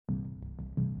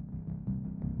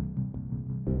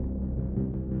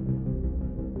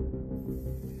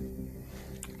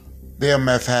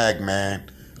BMF Hag, man.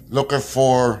 Looking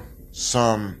for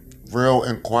some real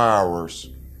inquirers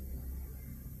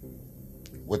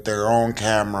with their own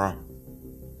camera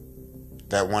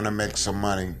that want to make some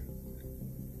money.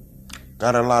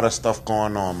 Got a lot of stuff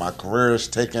going on. My career is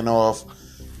taking off.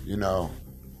 You know,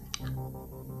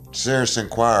 serious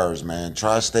inquirers, man.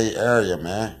 Tri-state area,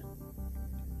 man.